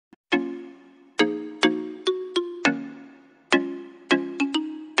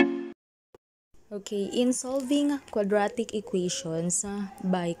Okay, in solving quadratic equations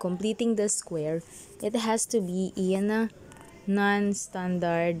by completing the square, it has to be in a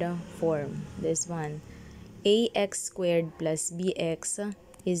non-standard form. This one, ax squared plus bx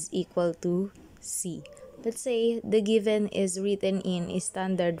is equal to c. Let's say the given is written in a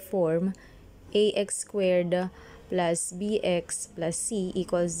standard form, ax squared plus bx plus c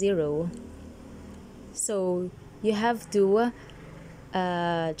equals 0. So you have to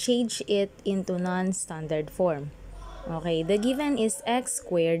change it into non-standard form. Okay, the given is x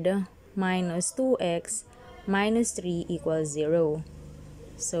squared minus 2x minus 3 equals 0.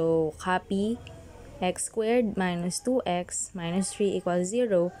 So, copy x squared minus 2x minus 3 equals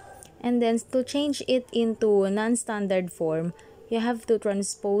 0. And then, to change it into non-standard form, you have to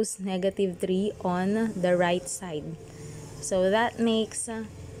transpose negative 3 on the right side. So, that makes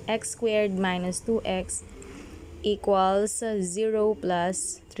x squared minus 2x equals 0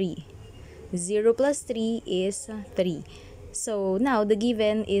 plus 3. 0 plus 3 is 3. So now the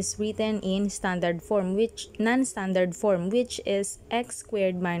given is written in standard form, which non-standard form, which is x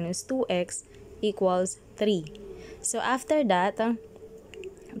squared minus 2x equals 3. So after that,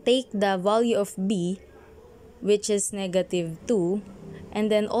 take the value of b, which is negative 2, and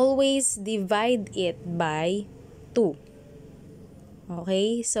then always divide it by 2.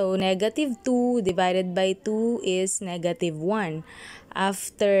 Okay, so negative 2 divided by 2 is negative 1.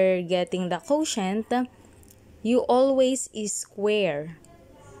 After getting the quotient, you always square.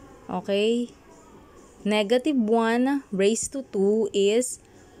 Okay, negative 1 raised to 2 is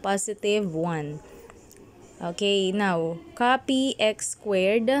positive 1. Okay, now copy x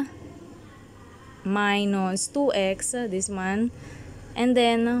squared minus 2x, this one, and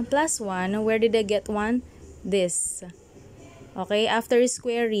then plus 1. Where did I get 1? This. Okay, after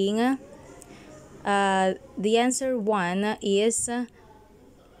squaring, the answer 1 is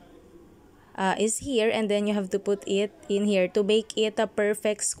here, and then you have to put it in here to make it a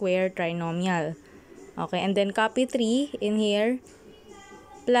perfect square trinomial. Okay, and then copy 3 in here,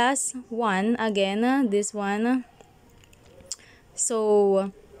 plus 1 again, this one.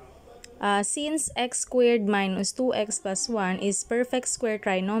 So, since x squared minus 2x plus 1 is perfect square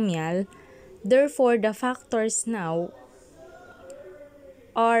trinomial, therefore the factors now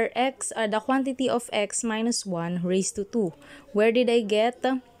are the quantity of x minus 1 raised to 2. Where did I get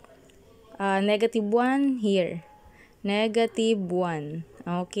negative 1? Here. Negative 1.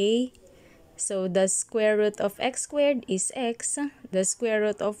 Okay. So the square root of x squared is x. The square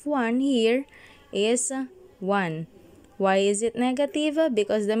root of 1 here is 1. Why is it negative?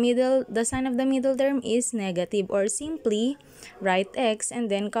 Because the sign of the middle term is negative, or simply write x and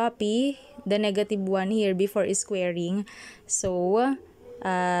then copy the negative 1 here before squaring. So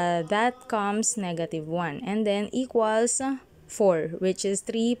that comes negative 1, and then equals 4, which is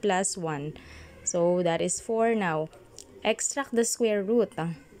 3 plus 1. So that is 4 now. Extract the square root.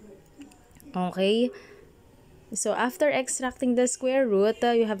 Okay. So after extracting the square root,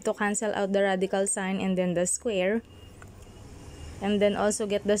 you have to cancel out the radical sign and then the square. And then also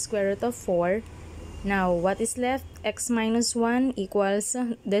get the square root of 4. Now, what is left? X minus 1 equals,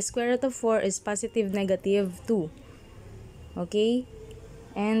 the square root of 4 is positive negative 2. Okay?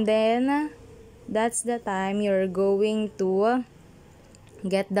 And then, that's the time you're going to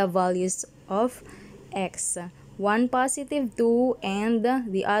get the values of x. One positive 2 and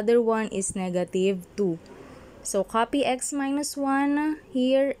the other one is negative 2. So, copy x minus 1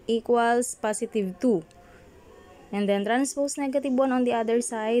 here equals positive 2. And then transpose negative 1 on the other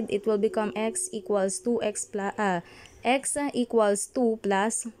side, it will become x equals 2x plus, x equals 2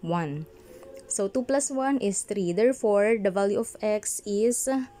 plus 1. So, 2 plus 1 is 3. Therefore, the value of x is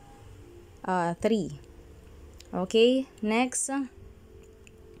 3. Okay, next,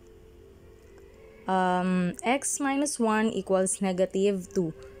 x minus 1 equals negative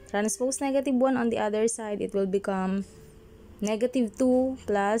 2. Transpose negative 1 on the other side, it will become negative 2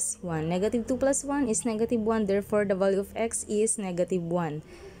 plus 1. Negative 2 plus 1 is negative 1. Therefore, the value of x is negative 1.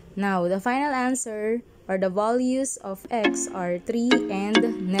 Now, the final answer or the values of x are 3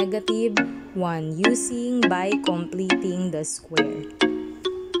 and negative 1 using by completing the square.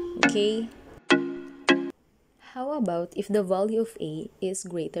 Okay? How about if the value of a is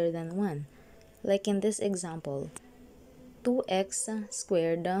greater than 1? Like in this example, 2x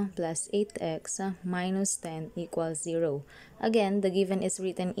squared plus 8x minus 10 equals 0. Again, the given is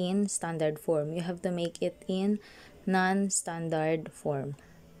written in standard form. You have to make it in non-standard form.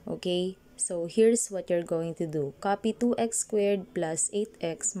 Okay, so here's what you're going to do. Copy 2x squared plus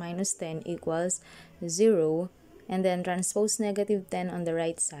 8x minus 10 equals 0. And then transpose negative 10 on the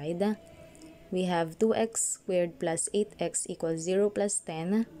right side. We have 2x squared plus 8x equals 0 plus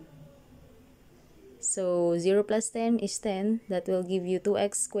 10. So 0 plus 10 is 10. That will give you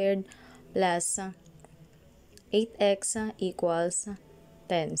 2x squared plus 8x equals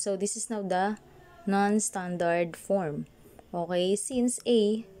 10. So this is now the non-standard form. Okay, since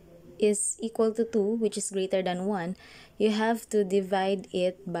a is equal to 2, which is greater than 1, you have to divide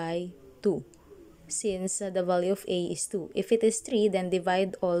it by 2. Since the value of a is 2. If it is 3, then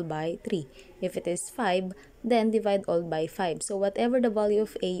divide all by 3. If it is 5, then divide all by 5. So whatever the value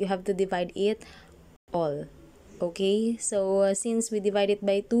of a, you have to divide it all. Okay, so since we divide it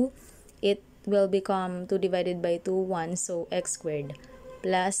by 2, it will become 2 divided by 2, 1, so x squared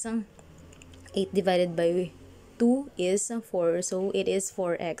plus 8 divided by 2 is 4, so it is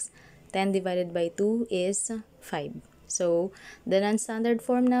 4x. 10 divided by 2 is 5. So the non-standard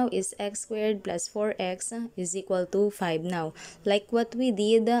form now is x squared plus 4x is equal to 5 now. Like what we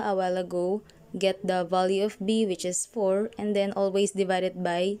did a while ago, get the value of b, which is 4, and then always divide it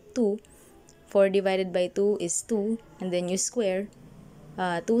by 2. 4 divided by 2 is 2, and then you square.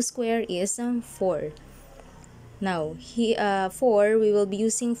 2 square is 4. Now, 4, we will be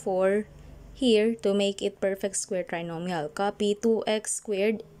using 4 here to make it perfect square trinomial. Copy 2x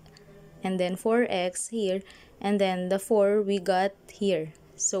squared and then 4x here, and then the 4 we got here.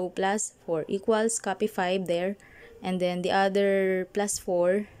 So plus 4 equals, copy 5 there, and then the other plus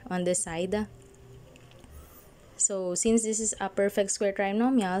 4 on the side. So since this is a perfect square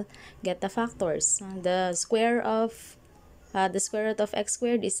trinomial, get the factors. The square root of x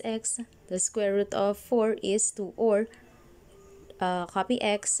squared is x. The square root of 4 is 2, or copy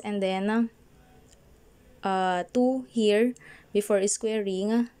x and then 2 here before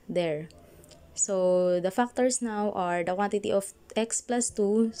squaring there. So the factors now are the quantity of x plus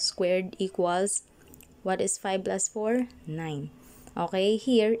 2 squared equals, what is 5 plus 4? 9. Okay,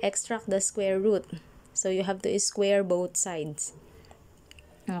 here extract the square root. So you have to square both sides.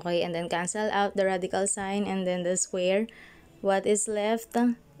 Okay, and then cancel out the radical sign and then the square. What is left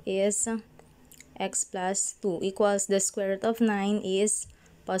is x plus 2 equals, the square root of 9 is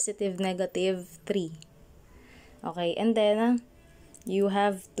positive negative 3. Okay, and then you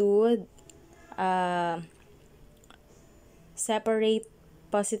have to separate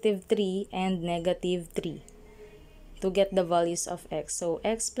positive 3 and negative 3 to get the values of x. So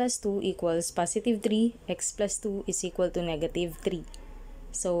x plus 2 equals positive 3, x plus 2 is equal to negative 3.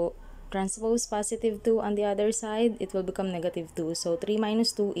 So transpose positive 2 on the other side, it will become negative 2. So 3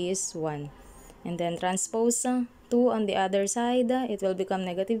 minus 2 is 1. And then transpose 2 on the other side, it will become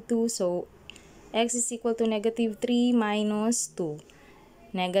negative 2. So x is equal to negative 3 minus 2.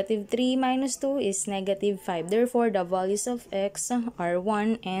 Negative 3 minus 2 is negative 5. Therefore, the values of x are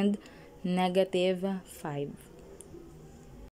 1 and negative 5.